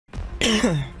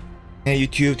Hey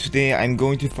YouTube, today I'm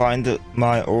going to find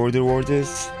my order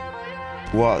orders.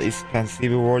 Well,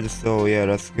 expensive orders, so yeah,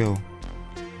 let's go.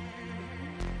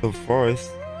 So first,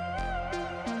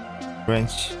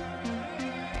 wrench,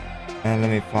 and let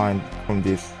me find from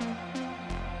this.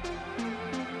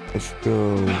 Let's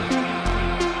go.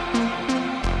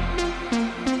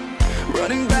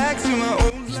 Running back to my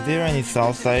old. Is there any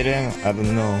sauce item? I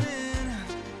don't know.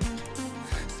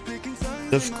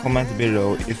 Just comment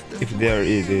below if there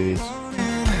is it.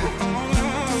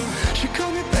 She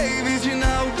called me babies, you're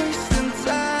not wasting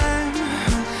time.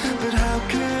 But how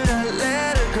could I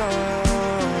let her go?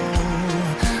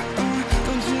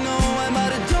 Don't you know I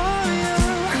might adore you?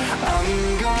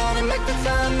 I'm gonna make the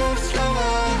time move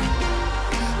slower.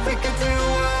 We could do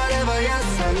whatever your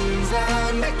sun's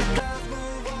out. Make the clouds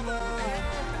move over.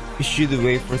 You should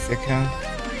wait for a second.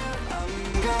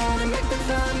 I'm gonna make the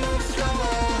time move slower.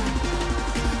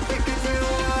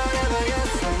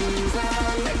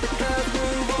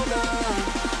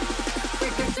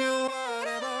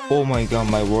 Oh my god,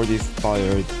 my word is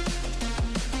fired.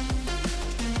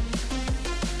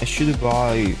 I should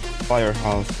buy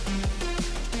Firehouse.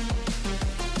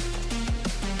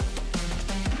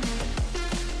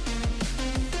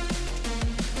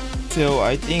 So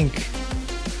I think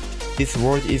this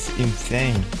word is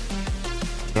insane.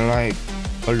 Like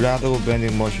a lot of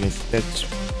vending machines. That's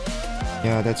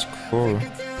cool.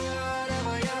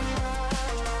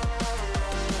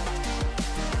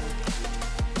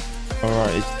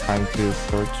 Alright, it's time to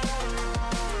search.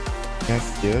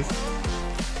 Yes.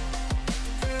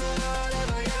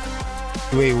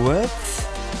 Wait, what?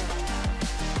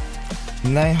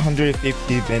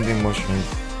 950 vending machines.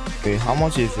 Wait, how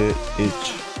much is it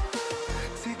each?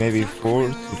 Maybe 4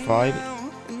 to 5?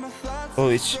 So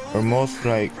it's almost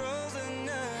like...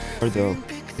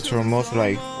 It's almost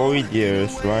like 4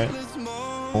 years, right?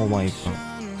 Oh my god.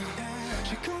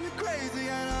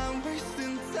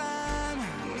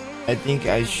 I think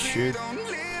I should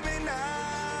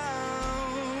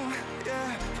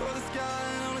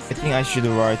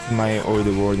write my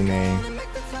order word name.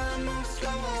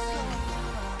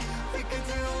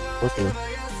 Okay.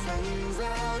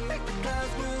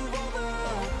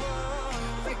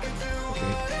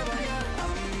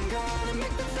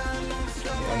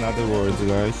 Another word,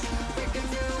 guys.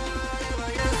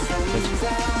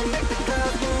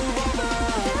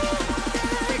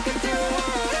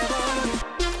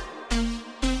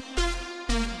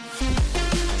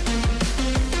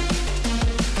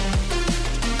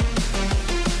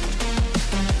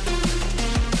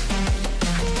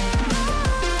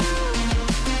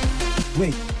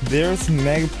 Wait, there's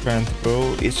mega print,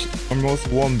 bro. It's almost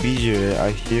 1 BJ,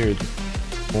 I heard.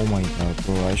 Oh my god,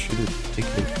 bro, I should take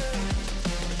it.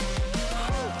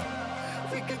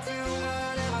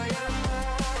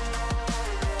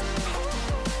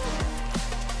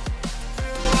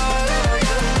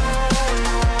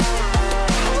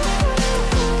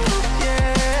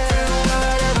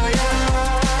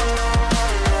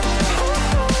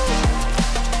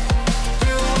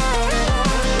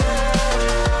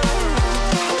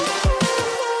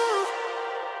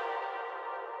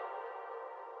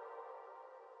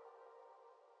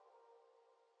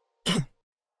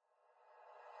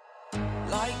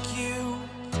 Like you,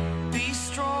 be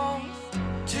strong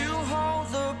to hold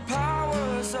the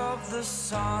powers of the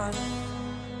sun.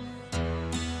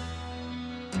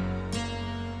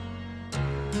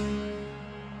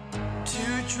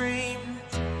 To dream,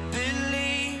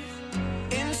 believe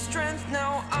in strength.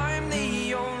 Now I'm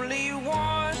the only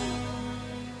one.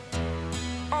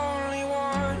 Only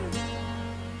one.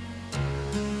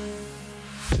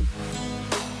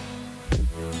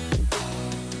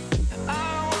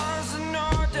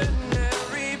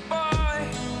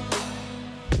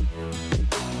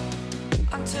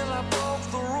 Until I broke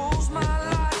the rules, my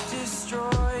life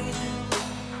destroyed.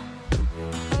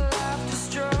 Life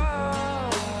destroyed.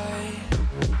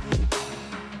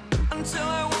 Until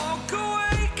I woke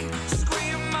awake,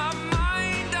 scream my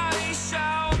mind, I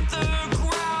shout, the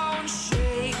ground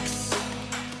shakes.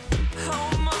 How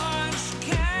much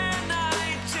can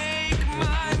I take?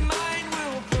 My mind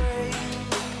will break.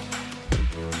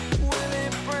 Will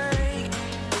it break?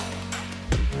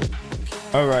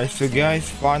 Alright, so guys,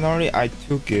 finally I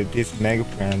took it, this mega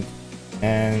print.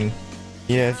 And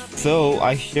yes, so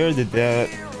I heard that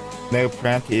mega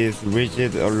print is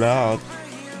rigid a lot.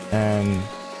 And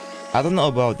I don't know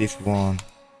about this one.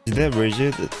 Is that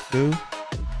rigid too?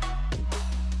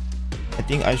 I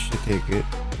think I should take it.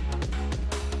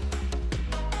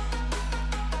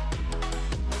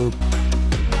 Oop.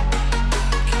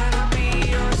 Can I be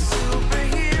your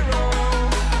superhero?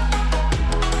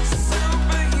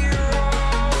 Superhero.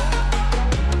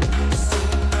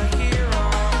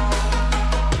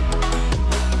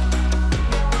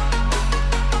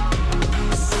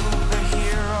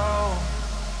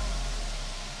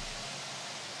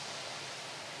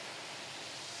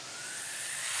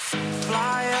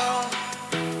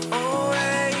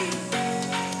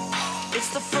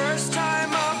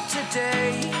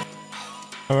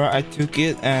 Alright, I took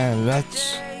it, and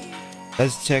let's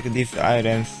check this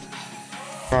item's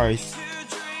price.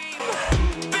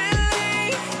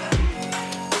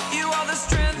 You are the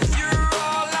strength, you're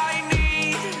all I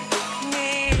need.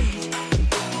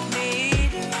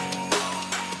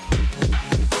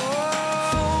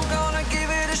 Oh, gonna give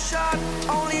it a shot.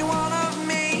 Only one of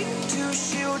me to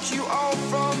shield you all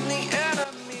from the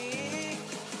enemy.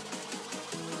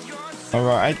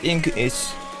 Alright, I think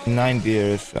it's 9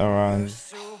 beers around.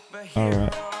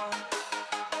 Alright,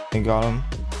 I got him.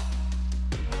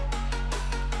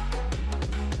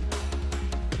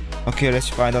 Okay, let's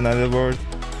find another word.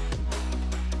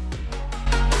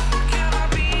 Can I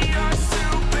be your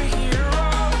superhero?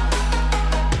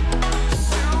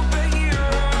 Superhero.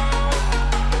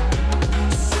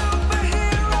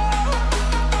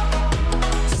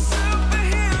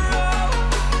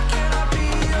 Can I be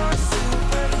your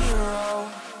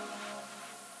superhero?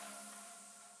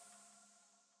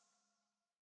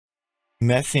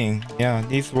 Messing. Yeah,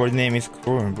 this word name is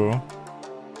cool, bro.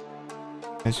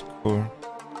 That's cool.